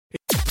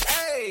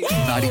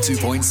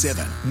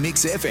92.7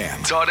 Mix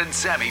FM. Todd and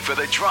Sami for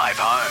the drive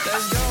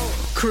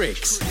home.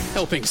 Cricks,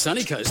 helping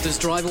Sunny Coasters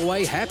drive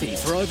away happy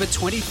for over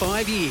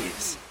 25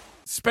 years.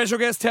 Special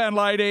guest town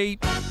lady.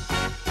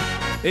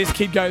 This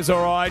kid goes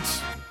all right.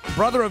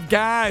 Brother of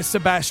Guy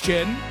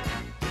Sebastian.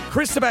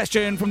 Chris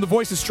Sebastian from The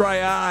Voice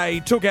Australia. He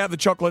took out the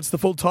chocolates, the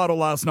full title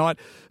last night.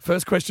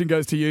 First question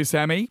goes to you,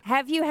 Sammy.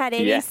 Have you had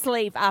any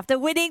sleep after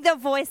winning The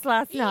Voice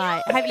last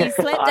night? Have you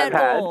slept at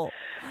all?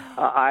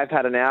 I've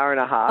had an hour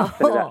and a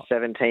half and about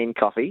 17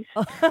 coffees.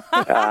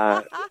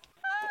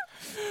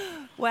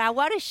 Wow,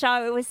 what a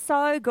show. It was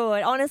so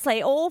good.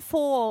 Honestly, all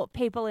four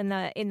people in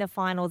the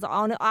finals,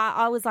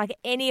 I was like,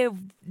 any of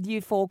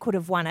you four could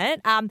have won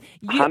it.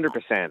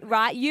 100%.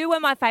 Right, you were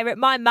my favourite.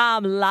 My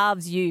mum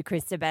loves you,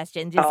 Chris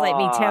Sebastian. Just let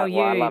me tell you.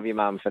 Well, I love your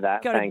mum for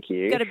that. Thank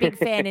you. Got a big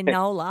fan in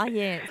Nola,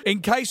 yeah.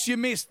 In case you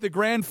missed the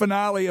grand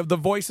finale of The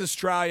Voice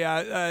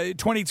Australia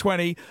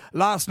 2020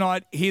 last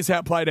night, here's how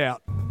it played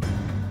out.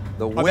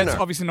 The winner. That's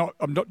obviously not.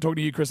 I'm not talking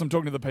to you, Chris. I'm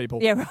talking to the people.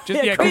 Yeah,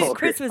 right.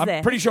 Chris was there.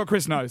 I'm pretty sure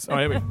Chris knows. Oh,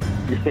 here we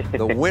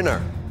go. The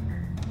winner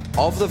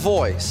of The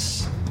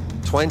Voice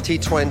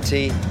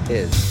 2020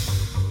 is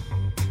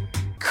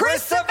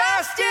Chris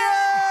Sebastian!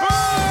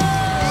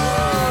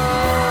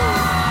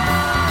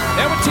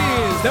 There were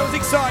tears. There was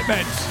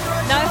excitement.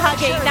 No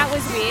hugging. That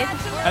was weird.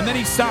 And then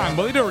he sung.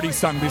 Well, he'd already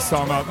sung this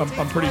song,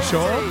 I'm pretty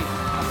sure.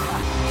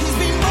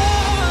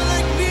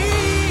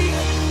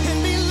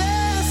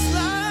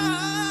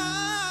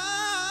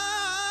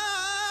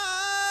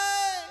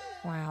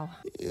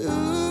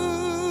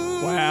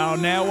 Wow.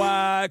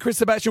 Now, Chris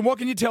Sebastian, what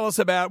can you tell us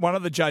about one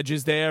of the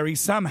judges there?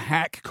 He's some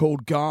hack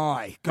called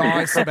Guy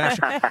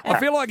Sebastian. I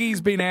feel like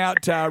he's been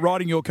out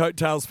riding your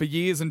coattails for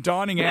years and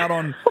dining out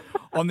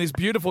on this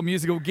beautiful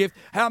musical gift.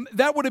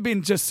 That would have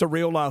been just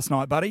surreal last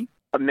night, buddy.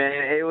 Man,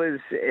 it was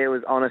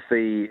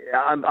honestly,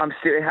 I'm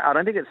still, I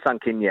don't think it's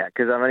sunk in yet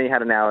because I've only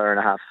had an hour and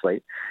a half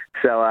sleep.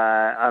 So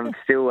I'm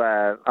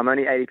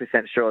only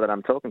 80% sure that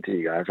I'm talking to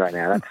you guys right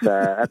now.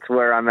 That's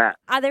where I'm at.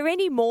 Are there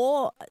any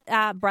more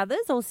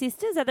brothers or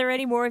sisters? Are there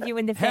any more of you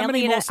in the family? How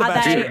many more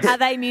Sebastians? Are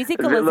they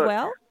musical as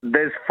well?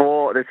 There's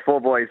four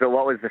boys. But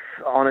what was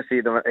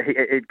honestly,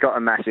 it got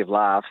a massive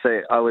laugh.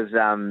 So I was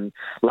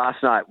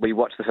last night we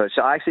watched the first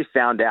show. I actually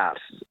found out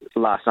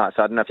last night.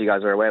 So I don't know if you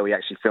guys are aware. We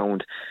actually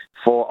filmed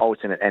 4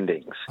 alternate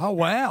endings. Oh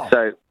wow!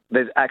 So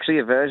there's actually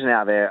a version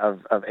out there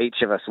of each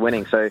of us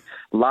winning. So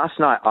last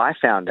night I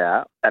found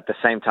out at the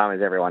same time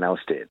as everyone else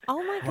did. Oh,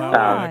 my God.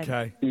 Wow,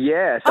 okay.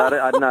 Yeah, so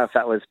I don't know if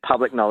that was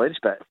public knowledge,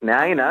 but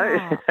now you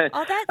know.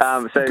 Oh,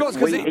 that's... So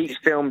we each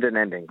filmed an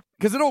ending.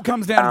 Because it all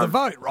comes down to the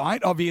vote,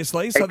 right,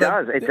 obviously? So it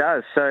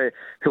does. So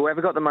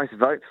whoever got the most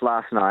votes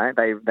last night,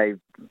 they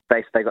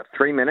got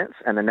 3 minutes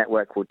and the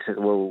network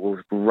will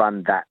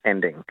run that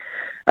ending.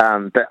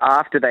 But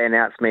after they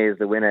announced me as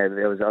the winner,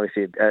 there was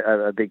obviously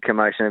a big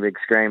commotion, a big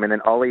scream, and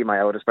then Ollie, my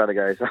oldest brother,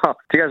 goes, "Oh,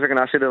 do you guys reckon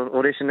I should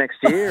audition next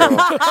year?"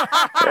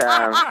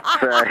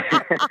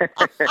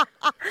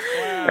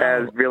 That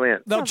was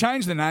brilliant. They'll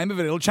change the name of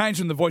it. It'll change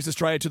from The Voice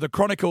Australia to The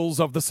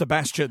Chronicles of the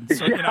Sebastians.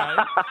 So,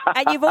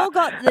 And you've all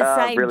got the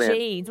same brilliant.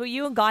 genes. Well,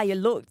 you and Guy, you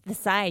look the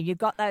same. You've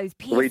got those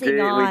piercing We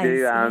do.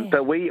 eyes.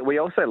 But we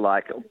also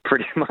like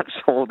pretty much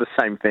all the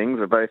same things.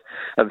 We're both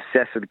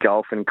obsessed with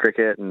golf and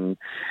cricket, and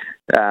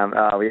we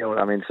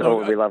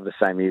love the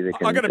same music.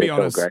 I got to be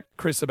honest,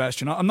 Chris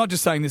Sebastian. I'm not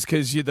just saying this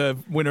because you're the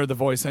winner of The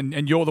Voice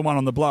and you're the one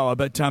on the blower,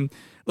 but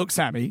look,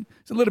 Sammy,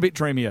 it's a little bit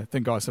dreamier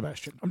than Guy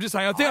Sebastian. I'm just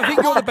saying, I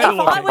think you're the better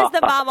looking. If I was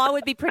the mum, I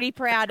would be pretty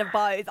proud of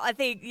both. I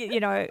think, I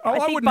think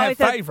wouldn't have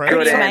both are favourites.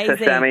 pretty Good answer,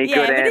 amazing. Sammy. Yeah,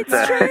 Good but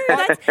answer.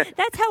 it's true.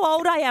 That's how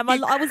old I am.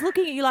 I was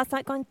looking at you last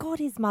night going, God,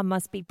 his mum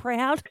must be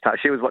proud.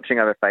 She was watching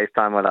over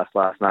FaceTime with us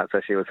last night,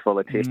 so she was full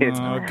of tears.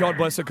 Oh, God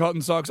bless her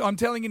cotton socks. I'm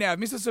telling you now, if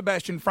Mrs.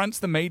 Sebastian fronts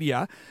the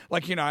media,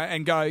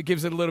 and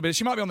gives it a little bit,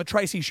 she might be on the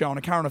Tracy show on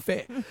A Current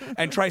Affair,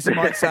 and Tracy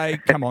might say,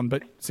 come on,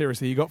 but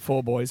seriously, you got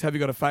 4 boys. Have you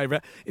got a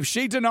favourite? If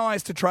she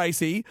denies to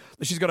Tracy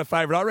that she's got a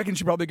favourite, I reckon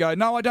she'd probably go,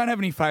 no, I don't have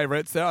any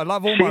favourites. I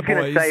love all my boys. She's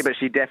going to say, but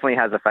she definitely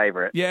has a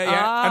favourite.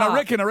 Yeah. And I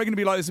reckon it'd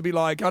be like, this would be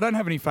like, I don't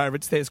have any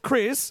favourites. There's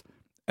Chris,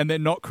 and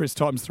then not Chris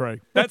times 3.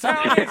 That's how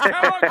it is. Come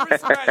on,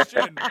 Chris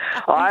Sebastian.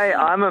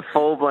 I'm a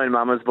full-blown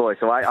mama's boy,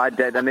 so I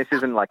did, and this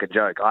isn't like a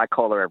joke. I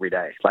call her every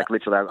day. Like,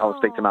 literally, I'll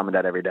speak to mum and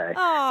dad every day.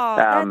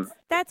 Oh,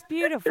 that's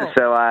beautiful.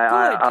 So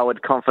I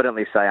would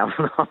confidently say I'm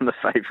the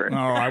favourite.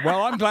 All right.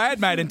 Well, I'm glad,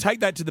 mate, and take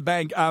that to the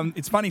bank.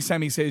 It's funny,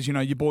 Sammy says,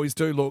 your boys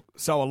do look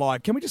so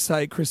alike. Can we just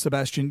say, Chris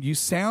Sebastian, you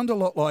sound a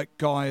lot like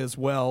Guy as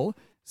well.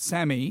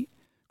 Sammy,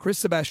 Chris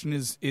Sebastian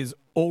is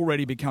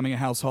already becoming a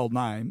household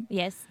name.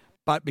 Yes.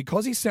 But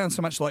because he sounds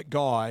so much like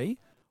Guy,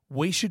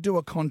 we should do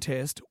a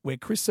contest where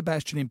Chris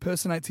Sebastian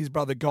impersonates his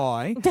brother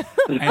Guy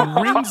and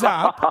rings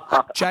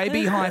up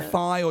JB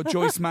Hi-Fi or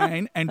Joyce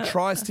Main and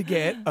tries to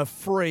get a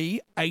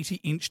free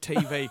 80-inch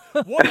TV.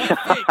 What do you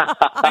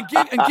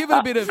think? And give it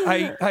a bit of,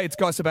 hey, it's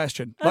Guy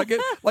Sebastian.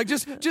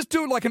 Just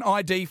do it like an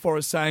ID for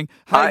us saying,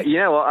 hey.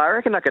 I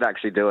reckon I could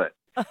actually do it.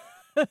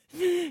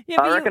 Yeah,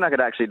 I reckon I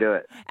could actually do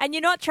it. And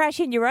you're not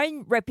trashing your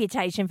own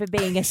reputation for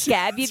being a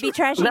scab. You'd be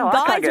trashing No, I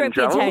can't Guy's get in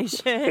trouble.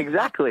 reputation.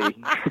 Exactly.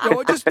 Yeah,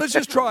 well, let's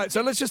just try it.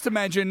 So let's just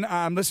imagine,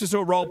 let's just do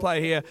a role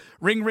play here.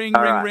 Ring, ring,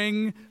 All ring, right.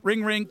 ring,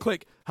 ring, ring,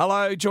 click.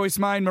 Hello, Joyce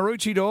Main,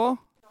 Marucci door.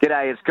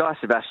 G'day, it's Guy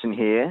Sebastian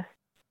here.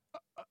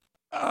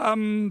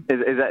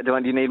 Is that? Do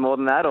you need more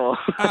than that, or?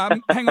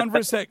 Hang on for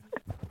a sec.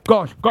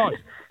 Guy,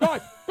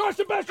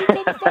 Sebastian's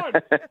on the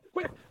phone.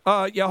 Quick.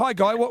 Yeah, hi,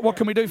 Guy. What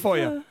can we do for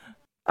you?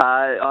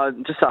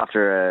 I'm just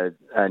after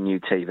a new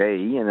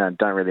TV, and I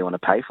don't really want to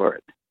pay for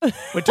it.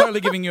 We're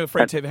totally giving you a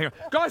free TV. Hang on.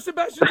 Guy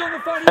Sebastian's on the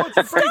phone. He wants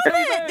a free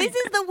TV. This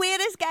is the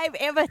weirdest game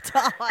ever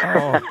done.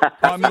 Oh,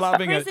 I'm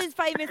loving Chris it. is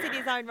famous in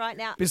his own right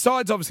now.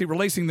 Besides, obviously,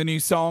 releasing the new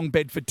song,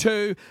 Bedford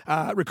 2,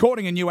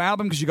 recording a new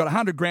album because you got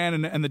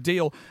 $100,000 and the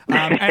deal,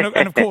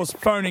 and of course,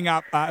 phoning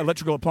up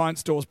electrical appliance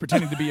stores,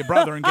 pretending to be your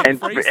brother and getting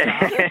free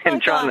stuff.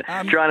 And trying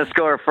to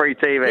score a free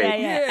TV.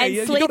 Yeah. And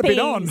you got a bit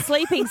on.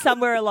 sleeping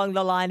somewhere along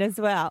the line as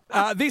well.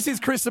 This is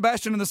Chris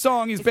Sebastian, and the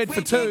song is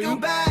Bedford 2.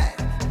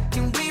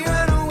 Can we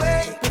run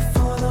away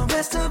before the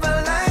rest of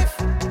our life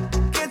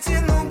gets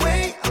in the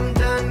way? I'm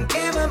done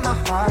giving my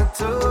heart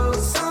to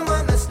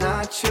someone that's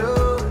not you,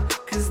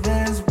 'cause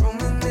there's room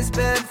in this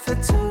bed for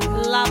two.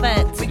 Love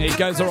it. It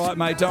goes all right,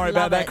 mate. Don't worry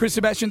Love about that. it. Chris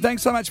Sebastian,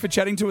 thanks so much for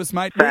chatting to us,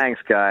 mate. Thanks,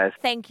 guys.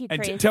 Thank you,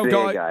 And Chris. tell See you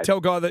Guy, guys. tell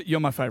Guy that you're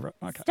my favourite.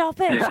 Okay. Stop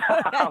it.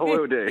 I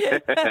will do.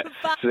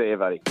 See you,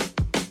 buddy.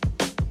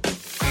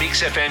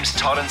 Mix FM's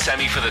Todd and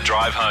Sami for the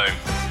drive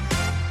home.